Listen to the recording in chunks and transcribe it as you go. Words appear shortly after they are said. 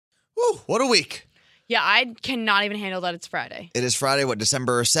Whew, what a week. Yeah, I cannot even handle that it's Friday. It is Friday, what,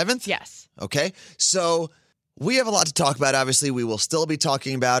 December 7th? Yes. Okay. So we have a lot to talk about. Obviously, we will still be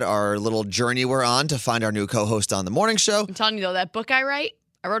talking about our little journey we're on to find our new co-host on the morning show. I'm telling you, though, that book I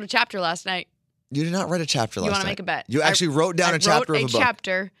wrote a chapter last night. You did not write a chapter last night. You want to make a bet? You actually wrote down a chapter of a book. I wrote a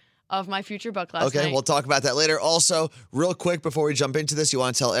chapter of my future book last night. Okay, we'll talk about that later. Also, real quick before we jump into this, you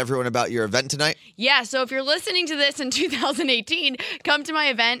want to tell everyone about your event tonight? Yeah, so if you're listening to this in 2018, come to my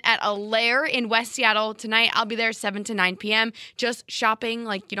event at Allaire in West Seattle. Tonight, I'll be there 7 to 9 p.m. Just shopping.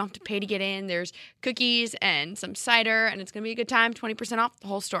 Like, you don't have to pay to get in. There's cookies and some cider, and it's going to be a good time. 20% off the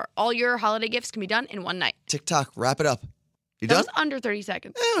whole store. All your holiday gifts can be done in one night. TikTok, wrap it up. You That done? was under 30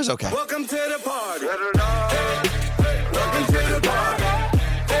 seconds. It was okay. Welcome to the party. Welcome to the party. Welcome to the party.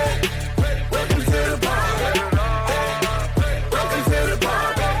 Welcome to the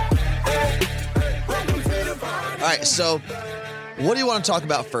party. Welcome to the party. All right, so what do you want to talk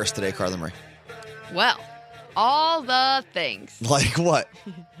about first today, Carla Marie? Well, all the things. Like what?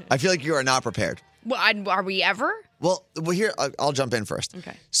 I feel like you are not prepared. Well, are we ever? Well, here, I'll jump in first.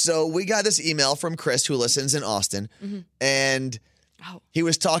 Okay. So we got this email from Chris, who listens in Austin, and he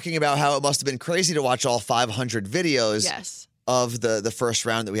was talking about how it must have been crazy to watch all 500 videos Yes. of the first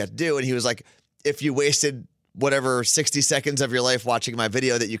round that we had to do. And he was like, if you wasted whatever 60 seconds of your life watching my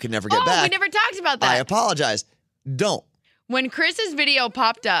video that you can never get back, we never talked about that. I apologize. Don't. When Chris's video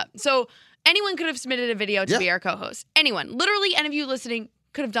popped up, so anyone could have submitted a video to Yeah. be our co-host. Anyone. Literally any of you listening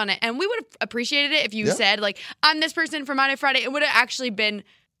could have done it. And we would have appreciated it if you said, like, I'm this person for Monday, Friday. It would have actually been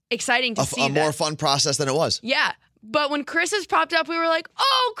exciting to see A more fun process than it was. Yeah. But when Chris's popped up, we were like,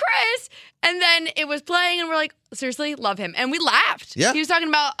 oh, Chris. And then it was playing and we're like, seriously, love him. And we laughed. Yeah. He was talking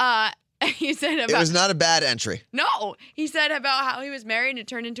about, he said about. It was not a bad entry. No. He said about how he was married and it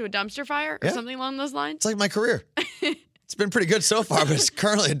turned into a dumpster fire or something along those lines. It's like my career. It's been pretty good so far, but it's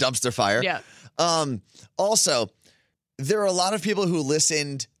currently a dumpster fire. Yeah. Also, there are a lot of people who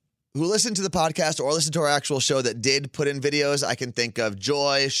listened to the podcast or listened to our actual show that did put in videos. I can think of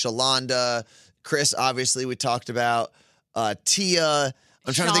Joy, Shalonda, Chris, obviously, we talked about, Tia.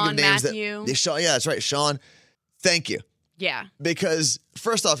 I'm trying to think of names Matthew. yeah, that's right. Sean, thank you. Yeah. Because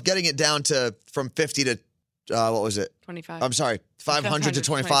first off, getting it down to from 50 to, what was it? 25. I'm sorry, 500 to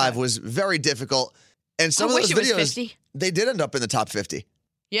 25 was very difficult. And some I of wish those it was videos, 50. they did end up in the top 50.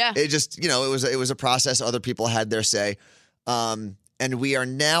 Yeah. It just, it was a process. Other people had their say. And we are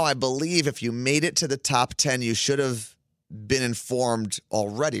now, I believe, if you made it to the top 10, you should have been informed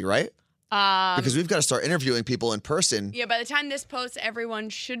already, right? Because we've got to start interviewing people in person. Yeah, by the time this posts, everyone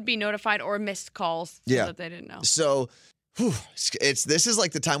should be notified or missed calls so that they didn't know. So, this is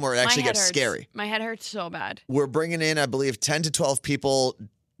like the time where it actually gets scary. My head hurts so bad. We're bringing in, I believe, 10 to 12 people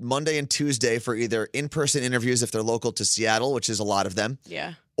Monday and Tuesday for either in-person interviews if they're local to Seattle, which is a lot of them.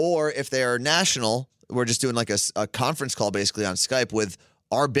 Yeah. Or if they are national, we're just doing like a conference call basically on Skype with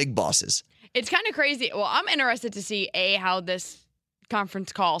our big bosses. It's kind of crazy. Well, I'm interested to see, A, how this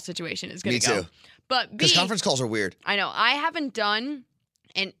conference call situation is going to go. Me too. But B, Because conference calls are weird. I know. I haven't done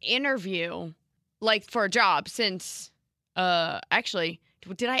an interview like for a job since, actually,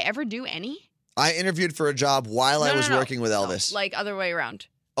 did I ever do any? I interviewed for a job while I was No. working with Elvis. No, like other way around.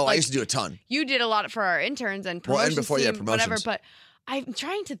 I like, used to do a ton. You did a lot for our interns and Well, promotions and before, team, promotions. whatever. But I'm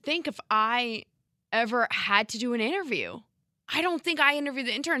trying to think if I ever had to do an interview. I don't think I interviewed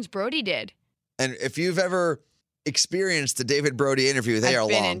the interns. Brody did. And if you've ever experienced the David Brody interview, they are I've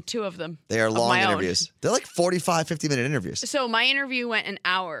been long. in 2 of them. They are of long my own. interviews. They're like 45, 50-minute interviews. So my interview went an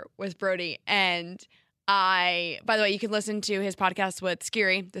hour with Brody, and by the way, you can listen to his podcast with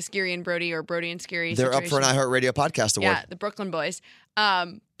Skiri, the Skiri and Brody, or Brody and Skiri. They're up for an iHeartRadio podcast award. Yeah, the Brooklyn Boys.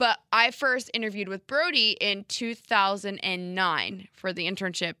 But I first interviewed with Brody in 2009 for the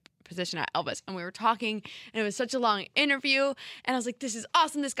internship position at Elvis, and we were talking, and it was such a long interview, and I was like, this is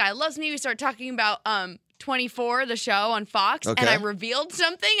awesome, this guy loves me. We started talking about 24, the show on Fox, and I revealed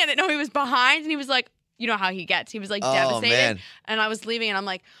something. I didn't know he was behind, and he was like, you know how he gets. He was like devastated. Man. And I was leaving, and I'm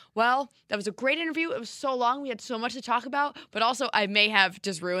like, well, that was a great interview. It was so long. We had so much to talk about, but also I may have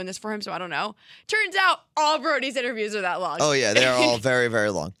just ruined this for him, so I don't know. Turns out all Brody's interviews are that long. Oh yeah, they're all very, very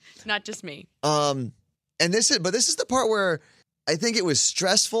long. Not just me. And this is the part where I think it was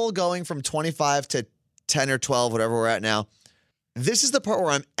stressful going from 25 to 10 or 12, whatever we're at now. This is the part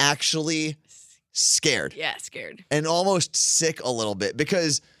where I'm actually scared. Yeah, scared. And almost sick a little bit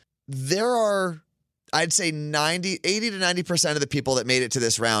because there are, I'd say 80 to 90% of the people that made it to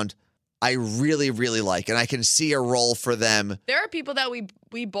this round, I really, really like. And I can see a role for them. There are people that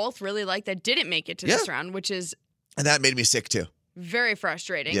we both really like that didn't make it to this round, which is... And that made me sick too. Very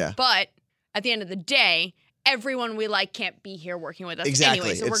frustrating. Yeah. But at the end of the day, everyone we like can't be here working with us Exactly.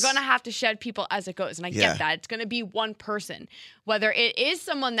 anyway. So we're It's- going to have to shed people as it goes. And I Yeah. get that. It's going to be one person, whether it is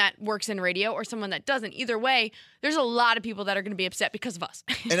someone that works in radio or someone that doesn't. Either way, there's a lot of people that are going to be upset because of us.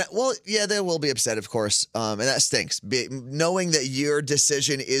 And well, yeah, they will be upset, of course, and that stinks. Knowing that your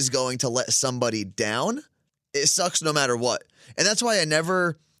decision is going to let somebody down, it sucks no matter what. And that's why I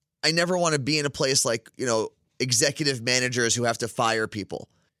never want to be in a place like, executive managers who have to fire people.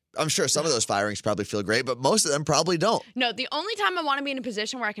 I'm sure some of those firings probably feel great, but most of them probably don't. No, the only time I want to be in a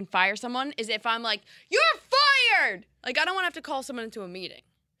position where I can fire someone is if I'm like, you're fired. Like, I don't want to have to call someone into a meeting.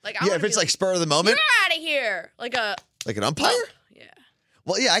 Like, I Yeah, wanna if it's be like spur of the moment, you're out of here. Like like an umpire. yeah.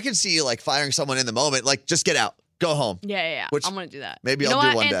 Well, yeah, I can see you like firing someone in the moment, like just get out, go home. Yeah. Which I'm going to do that. maybe you I'll know do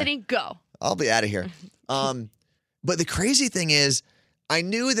what, one day. Anthony? Go. I'll be out of here. But the crazy thing is, I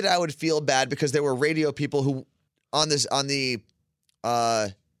knew that I would feel bad because there were radio people who, on the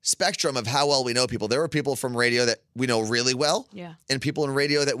spectrum of how well we know people, there were people from radio that we know really well, Yeah. and people in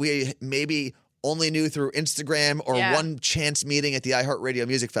radio that we maybe only knew through Instagram or Yeah. one chance meeting at the iHeartRadio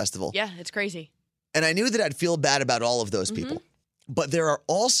Music Festival. Yeah, it's crazy. And I knew that I'd feel bad about all of those people. But there are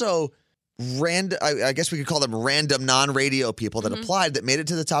also I guess we could call them random non-radio people that applied that made it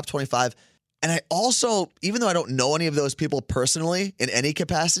to the top 25. And I also, even though I don't know any of those people personally in any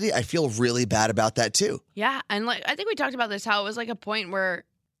capacity, I feel really bad about that too. Yeah, and like I think we talked about this, how it was like a point where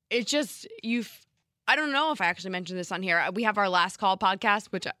it just I don't know if I actually mentioned this on here. We have our Last Call podcast,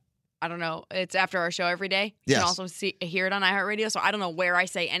 which I don't know. It's after our show every day. You Yes. can also hear it on iHeartRadio, so I don't know where I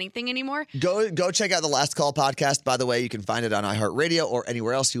say anything anymore. Go check out the Last Call podcast. By the way, you can find it on iHeartRadio or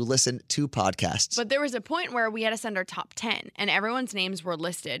anywhere else you listen to podcasts. But there was a point where we had to send our top 10, and everyone's names were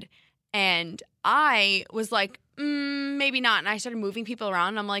listed. And I was like, maybe not. And I started moving people around.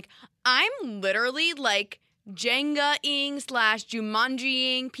 And I'm like, I'm literally like Jenga-ing /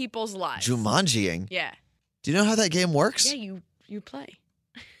 Jumanji-ing people's lives. Jumanji-ing. Yeah. Do you know how that game works? Yeah, you play.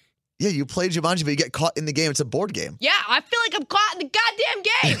 Yeah, you play Jumanji, but you get caught in the game. It's a board game. Yeah, I feel like I'm caught in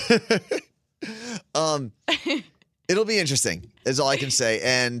the goddamn game. It'll be interesting, is all I can say.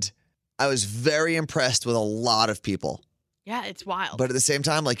 And I was very impressed with a lot of people. Yeah, it's wild. But at the same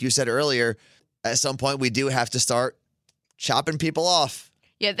time, like you said earlier, at some point we do have to start chopping people off.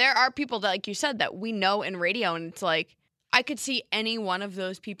 yeah, there are people that, like you said, that we know in radio, and it's like, I could see any one of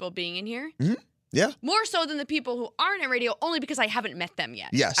those people being in here. Yeah. More so than the people who aren't in radio, only because I haven't met them yet.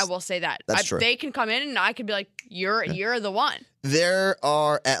 Yes. I will say that. That's true. They can come in and I could be like, you're the one. There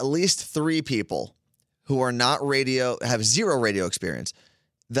are at least 3 people who are not radio, have 0 radio experience,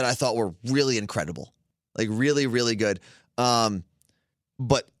 that I thought were really incredible. Like really, really good. But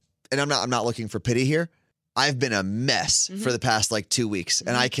I'm not looking for pity here. I've been a mess for the past like 2 weeks,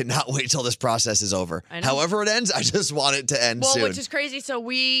 and I cannot wait till this process is over. I know. However it ends, I just want it to end Well, soon. which is crazy. So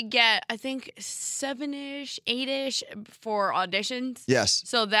we get, I think, 7-ish, 8-ish for auditions. Yes.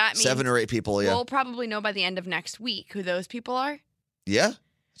 So that means 7 or 8 people, yeah. we'll probably know by the end of next week who those people are, Yeah,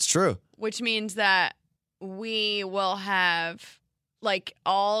 it's true. which means that we will have like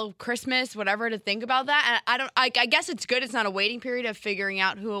all Christmas, whatever, to think about that. And I guess it's good. It's not a waiting period of figuring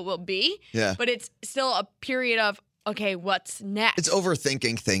out who it will be, Yeah. but it's still a period of, okay, what's next? It's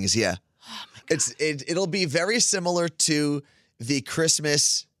overthinking things, yeah. Oh my God. It'll be very similar to the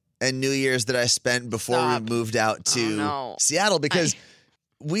Christmas and New Year's that I spent before Stop. we moved out to Oh, no. Seattle, because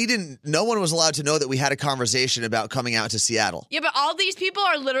no one was allowed to know that we had a conversation about coming out to Seattle. Yeah, but all these people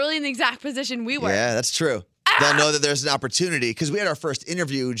are literally in the exact position we were. Yeah, that's true. They'll know that there's an opportunity, because we had our first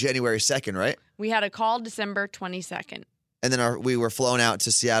interview January 2nd, right? We had a call December 22nd, And then we were flown out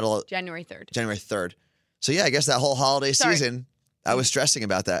to Seattle January 3rd. January 3rd. So yeah, I guess that whole holiday Sorry. season, I was stressing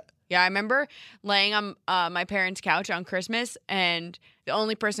about that. Yeah, I remember laying on my parents' couch on Christmas, and the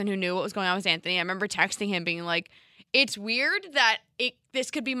only person who knew what was going on was Anthony. I remember texting him being like, it's weird that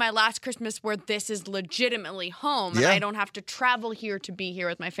this could be my last Christmas where this is legitimately home, and Yeah. I don't have to travel here to be here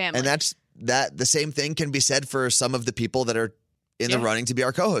with my family. And the same thing can be said for some of the people that are in the Yeah. running to be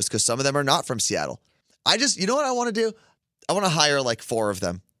our co-hosts, because some of them are not from Seattle. You know what I want to do? I want to hire like 4 of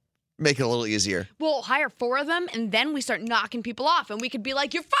them. Make it a little easier. We'll hire 4 of them, and then we start knocking people off, and we could be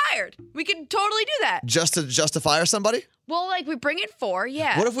like, you're fired. We could totally do that. Just to fire somebody? Well, like, we bring in 4,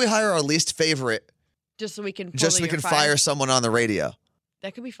 yeah. What if we hire our least favorite just so we can just so we can fire someone on the radio?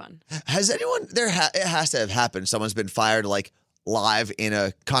 That could be fun. Has anyone it has to have happened. Someone's been fired like live in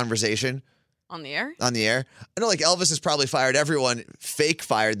a conversation On the air? on the air. I know like Elvis has probably fired everyone, fake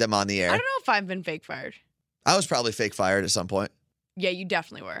fired them on the I air. don't know if I've been fake fired. I was probably fake fired at some point. Yeah, you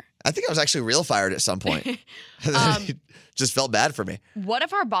definitely were. I think I was actually real fired at some point. It just felt bad for me. What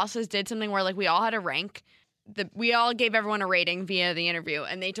if our bosses did something where like we all had to rank we all gave everyone a rating via the interview,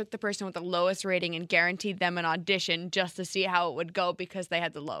 and they took the person with the lowest rating and guaranteed them an audition just to see how it would go because they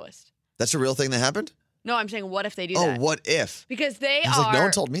had the lowest. That's a real thing that happened? No, I'm saying what if they do Oh, that? what if? Because they I was like, no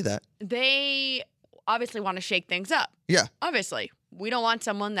one told me that. They obviously want to shake things up. Yeah. Obviously. We don't want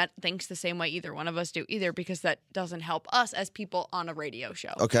someone that thinks the same way either one of us do either, because that doesn't help us as people on a radio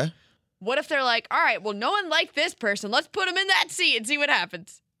show. Okay. What if they're like, all right, well, no one liked this person. Let's put them in that seat and see what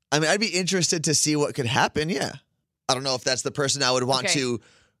happens. I mean, I'd be interested to see what could happen. Yeah. I don't know if that's the person I would want Okay. to.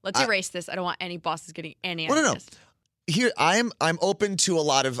 Let's erase this. I don't want any bosses getting any Well, no. ideas. Here, I'm open to a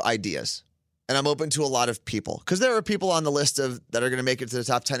lot of ideas, and I'm open to a lot of people, because there are people on the list that are going to make it to the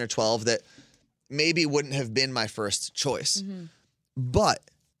top 10 or 12 that maybe wouldn't have been my first choice. Mm-hmm. But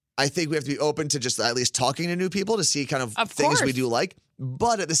I think we have to be open to just at least talking to new people to see kind of things we course. do like.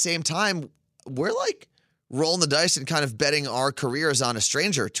 But at the same time, we're like rolling the dice and kind of betting our careers on a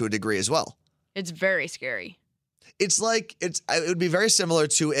stranger to a degree as well. It's very scary. It's like it would be very similar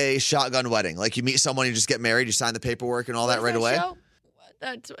to a shotgun wedding. Like you meet someone, you just get married, you sign the paperwork and all that right away. Show?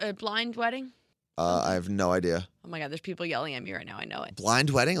 That's a blind wedding? I have no idea. Oh my God, there's people yelling at me right now. I know it. Blind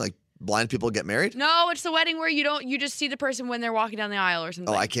wedding? Like blind people get married? No, it's the wedding where you just see the person when they're walking down the aisle or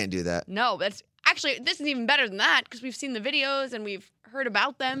something. Oh, I can't do that. No, that's actually, this is even better than that because we've seen the videos and we've heard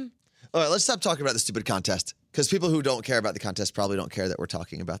about them. All right, let's stop talking about the stupid contest, because people who don't care about the contest probably don't care that we're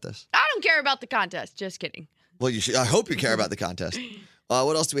talking about this. I don't care about the contest. Just kidding. Well, you should. I hope you care about the contest.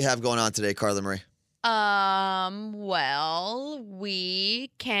 What else do we have going on today, Carla Marie? Well,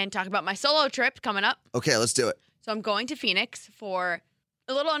 we can talk about my solo trip coming up. Okay, let's do it. So I'm going to Phoenix for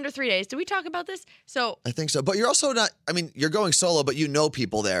a little under 3 days. Did we talk about this? So I think so. But you're also not, I mean, you're going solo, but you know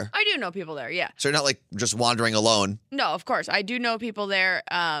people there. I do know people there, yeah. So you're not like just wandering alone. No, of course. I do know people there,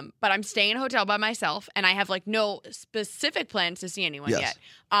 but I'm staying in a hotel by myself, and I have like no specific plans to see anyone Yes. yet.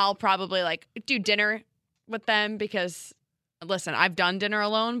 I'll probably like do dinner with them because, listen, I've done dinner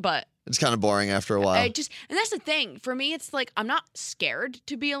alone, but It's kind of boring after a while. and that's the thing. For me, it's like I'm not scared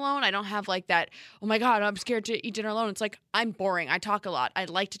to be alone. I don't have like that, oh my God, I'm scared to eat dinner alone. It's like I'm boring. I talk a lot. I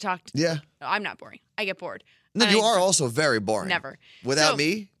like to talk. Yeah. I'm not boring. I get bored. No, And you I- are also very boring. Never. Without So-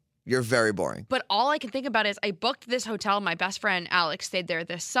 me, you're very boring. But all I can think about is I booked this hotel. My best friend Alex stayed there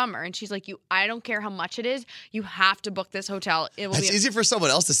this summer, and she's like, I don't care how much it is. You have to book this hotel. It will It's be easy for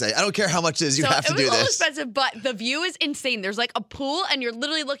someone else to say. I don't care how much it is. You So have to it was do a little this. expensive, but the view is insane. There's like a pool, and you're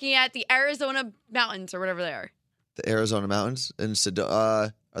literally looking at the Arizona mountains or whatever they are. The Arizona mountains in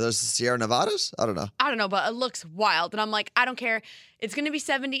Sedona. Are those the Sierra Nevadas? I don't know. I don't know, but it looks wild. And I'm like, I don't care. It's going to be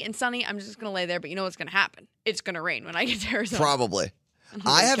 70 and sunny. I'm just going to lay there. But you know what's going to happen? It's going to rain when I get to Arizona. Probably. I'm I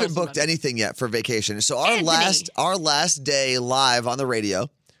gonna haven't kill booked someone. anything yet for vacation. So our Anthony. last day live on the radio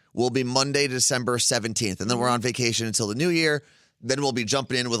will be Monday, December 17th. And then we're on vacation until the new year. Then we'll be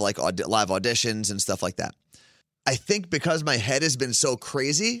jumping in with like live auditions and stuff like that. I think because my head has been so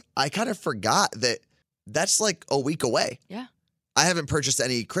crazy, I kind of forgot that that's like a week away. Yeah. I haven't purchased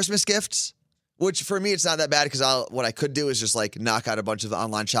any Christmas gifts, which for me, it's not that bad because what I could do is just like knock out a bunch of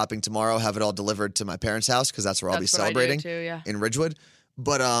online shopping tomorrow, have it all delivered to my parents' house because that's where I'll be That's what I do celebrating too, yeah. in Ridgewood.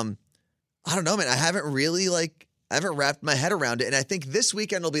 But I don't know, man. I haven't wrapped my head around it. And I think this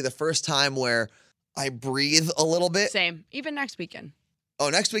weekend will be the first time where I breathe a little bit. Same. Even next weekend. Oh,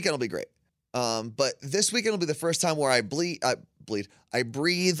 next weekend will be great. But this weekend will be the first time where I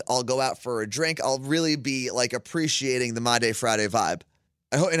breathe. I'll go out for a drink. I'll really be like appreciating the My Day Friday vibe.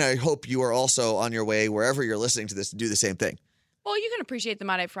 I hope you are also on your way wherever you're listening to this to do the same thing. Well, you can appreciate the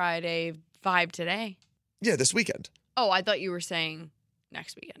My Day Friday vibe today. Yeah, this weekend. Oh, I thought you were saying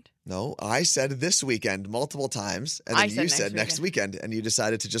next weekend. No, I said this weekend multiple times, and then you said next weekend, and you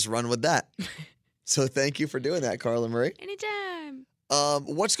decided to just run with that. So thank you for doing that, Carla Marie. Anytime.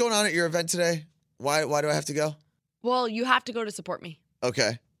 What's going on at your event today? Why do I have to go? Well, you have to go to support me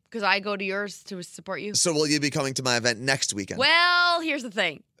Okay. because I go to yours to support you. So will you be coming to my event next weekend? Well, here's the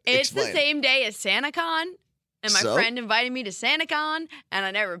thing. It's Explain. the same day as SantaCon, and my So? friend invited me to SantaCon, and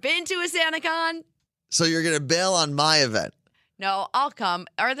I've never been to a SantaCon. So you're going to bail on my event. No, I'll come.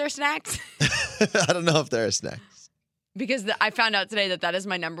 Are there snacks? I don't know if there are snacks. Because I found out today that is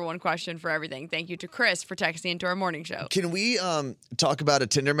my number one question for everything. Thank you to Chris for texting into our morning show. Can we talk about a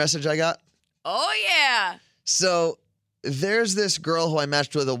Tinder message I got? Oh, yeah. So there's this girl who I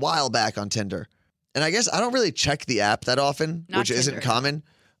matched with a while back on Tinder. And I guess I don't really check the app that often, Not which isn't Tinder.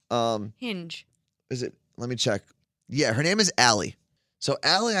 common. Hinge. Is it? Let me check. Yeah, her name is Allie. So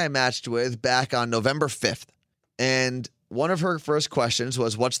Allie I matched with back on November 5th. And one of her first questions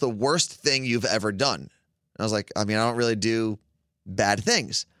was, what's the worst thing you've ever done? And I was like, I mean, I don't really do bad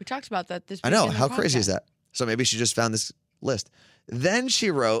things. We talked about that this I week know. in the How crazy is podcast. that? So maybe she just found this list. Then she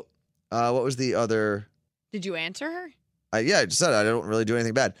wrote, what was the other? Did you answer her? I just said I don't really do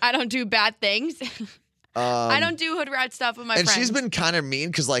anything bad. I don't do bad things. I don't do hood rat stuff with my And friends. she's been kind of mean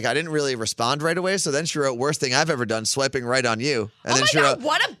because, like, I didn't really respond right away. So then she wrote, worst thing I've ever done, swiping right on you. And Oh then my she God, wrote,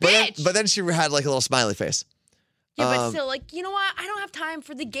 what a But bitch. then she had, like, a little smiley face. Yeah, but still, like, you know what? I don't have time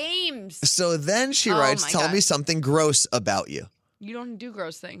for the games. So then she Oh writes, my tell God. me something gross about you. You don't do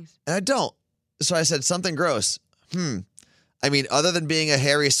gross things. And I don't. So I said, something gross. I mean, other than being a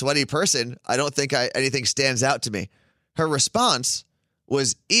hairy, sweaty person, I don't think anything stands out to me. Her response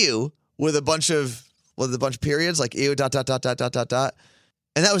was ew with a bunch of periods, like ew, ... And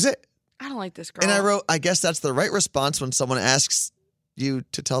that was it. I don't like this girl. And I wrote, I guess that's the right response when someone asks you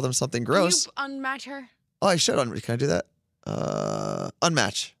to tell them something gross. Can you unmatch her? Oh, I should. Can I do that?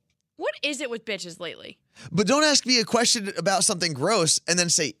 Unmatch. What is it with bitches lately? But don't ask me a question about something gross and then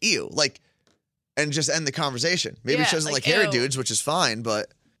say ew, and just end the conversation. Maybe Yeah, she doesn't like, like hairy ew. dudes, which is fine, but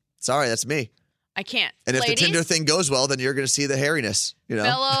sorry, that's me. I can't. And if Ladies, the Tinder thing goes well, then you're going to see the hairiness, you know?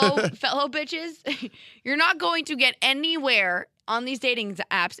 fellow bitches, you're not going to get anywhere on these dating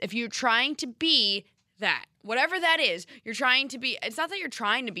apps if you're trying to be that. Whatever that is, you're trying to be. It's not that you're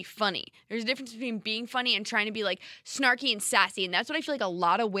trying to be funny. There's a difference between being funny and trying to be like snarky and sassy. And that's what I feel like a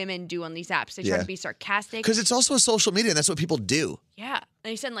lot of women do on these apps. They try Yeah. to be sarcastic. Because it's also a social media, and that's what people do. Yeah.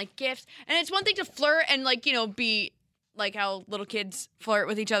 And they send like gifts. And it's one thing to flirt and like, you know, be like how little kids flirt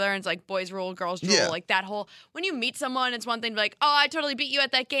with each other and it's like boys rule, girls rule. Yeah. Like that whole, when you meet someone, it's one thing to be like, oh, I totally beat you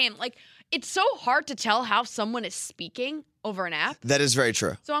at that game. Like, it's so hard to tell how someone is speaking over an app. That is very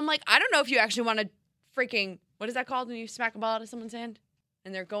true. So I'm like, I don't know if you actually want to freaking, what is that called when you smack a ball out of someone's hand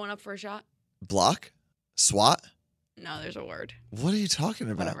and they're going up for a shot? Block? SWAT? No, there's a word. What are you talking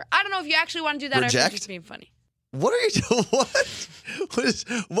about? Whatever. I don't know if you actually want to do that or if you're Reject? just being funny. What are you doing?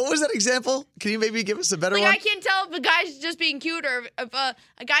 What was that example? Can you maybe give us a better Like, one? I can't tell if a guy's just being cute or if a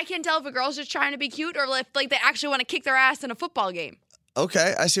guy can't tell if a girl's just trying to be cute or if like they actually want to kick their ass in a football game.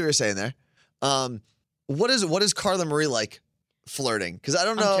 Okay, I see what you're saying there. What is Carla Marie like flirting? Because I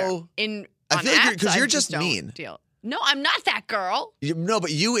don't know. I On feel like apps, because I you're just don't mean. Deal. No, I'm not that girl. No,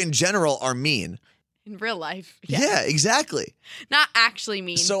 but you in general are mean. In real life. Yeah, exactly. Not actually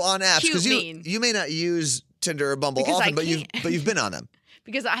mean. So on apps, Cute because mean. you may not use Tinder or Bumble Because I often, but can't. you've been on them.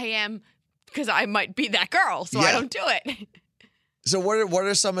 because I might be that girl, so I Yeah. don't do it. So what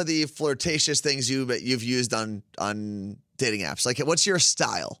are some of the flirtatious things you've used on dating apps? Like, what's your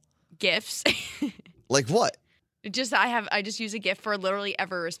style? Gifts. Like what? I just use a GIF for literally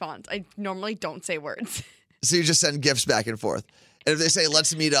every response. I normally don't say words. So you just send gifts back and forth. And if they say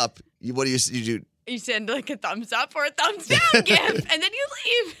let's meet up, what do you do? You send like a thumbs up or a thumbs down GIF, and then you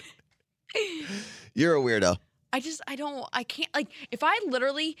leave. You're a weirdo. I can't, like, if I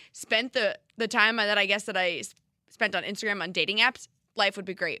literally spent the time that I spent on Instagram on dating apps, life would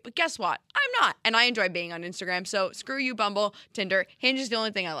be great. But guess what? I'm not. And I enjoy being on Instagram. So screw you, Bumble, Tinder. Hinge is the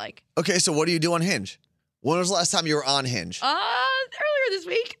only thing I like. Okay, so what do you do on Hinge? When was the last time you were on Hinge? Earlier this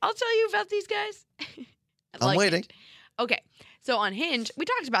week. I'll tell you about these guys. I I'm waiting. Hinge. Okay. So on Hinge, we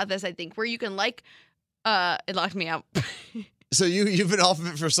talked about this, I think, where you can it locked me out. So you've been off of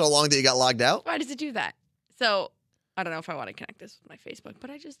it for so long that you got logged out? Why does it do that? So I don't know if I want to connect this with my Facebook, but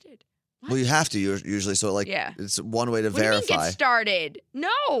I just did. What? Well, you have to usually. So Yeah. it's one way to What do you mean verify. get started? No.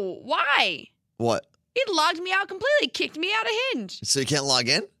 Why? What? It logged me out completely, kicked me out of Hinge. So you can't log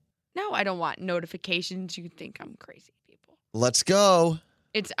in? No, I don't want notifications. You think I'm crazy, people. Let's go.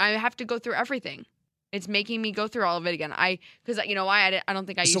 I have to go through everything. It's making me go through all of it again. Because you know why? I don't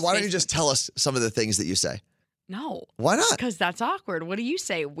think I use So why don't you Facebook. just tell us some of the things that you say? No. Why not? Because that's awkward. What do you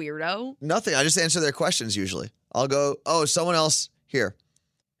say, weirdo? Nothing. I just answer their questions usually. I'll go, oh, someone else here.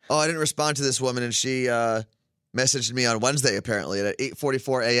 Oh, I didn't respond to this woman and she messaged me on Wednesday apparently at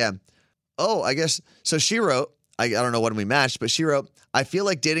 8:44 a.m. Oh, I guess. So she wrote, I don't know when we matched, but she wrote, I feel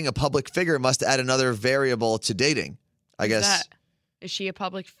like dating a public figure must add another variable to dating. I guess. Is she a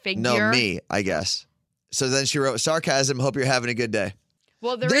public figure? No, me, I guess. So then she wrote, sarcasm, hope you're having a good day.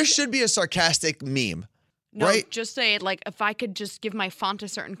 Well, There should be a sarcastic meme, no, right? just say it like if I could just give my font a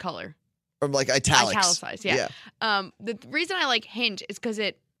certain color. Or like italics. Italicized, yeah. The reason I like Hinge is because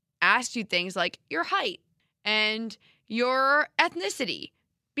it asks you things like your height and your ethnicity,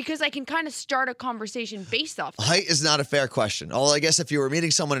 because I can kind of start a conversation based off that. Height is not a fair question. Although I guess if you were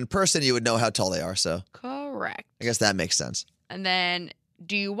meeting someone in person, you would know how tall they are. So Correct. I guess that makes sense. And then,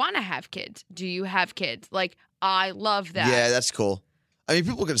 do you want to have kids? Do you have kids? Like, I love that. Yeah, that's cool. I mean,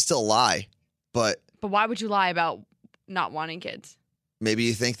 people can still lie, but But why would you lie about not wanting kids? maybe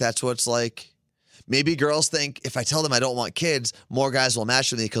you think that's what's like. Maybe girls think if I tell them I don't want kids, more guys will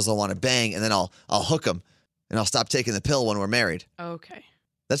match with me because they'll want to bang, and then I'll hook them, and I'll stop taking the pill when we're married. Okay.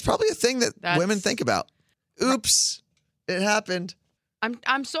 That's probably a thing that women think about. Oops, it happened.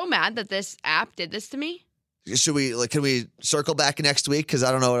 I'm so mad that this app did this to me. Should we can we circle back next week? Because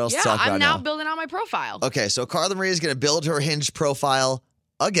I don't know what else to talk about I'm now now. building out my profile. Okay, so Carla Marie is going to build her Hinge profile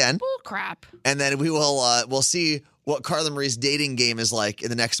again, Bull crap. and then we'll see what Carla Marie's dating game is like in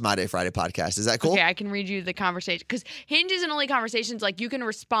the next My Day Friday podcast. Is that cool? Okay, I can read you the conversation because Hinge isn't only conversations. Like you can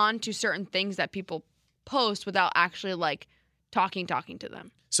respond to certain things that people post without actually like talking to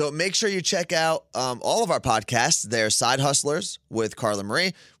them. So make sure you check out all of our podcasts. They're Side Hustlers with Carla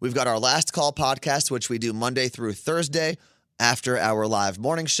Marie. We've got our Last Call podcast, which we do Monday through Thursday after our live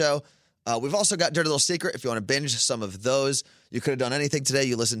morning show. We've also got Dirty Little Secret. If you want to binge some of those, you could have done anything today.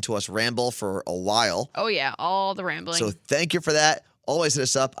 You listened to us ramble for a while. Oh yeah, all the rambling. So thank you for that. Always hit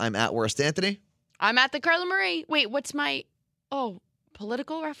us up. I'm at Worst Anthony. I'm at the Carla Marie. Wait, what's my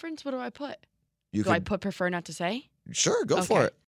political reference? What do I put? You Do I can put prefer not to say? sure go for Okay. it.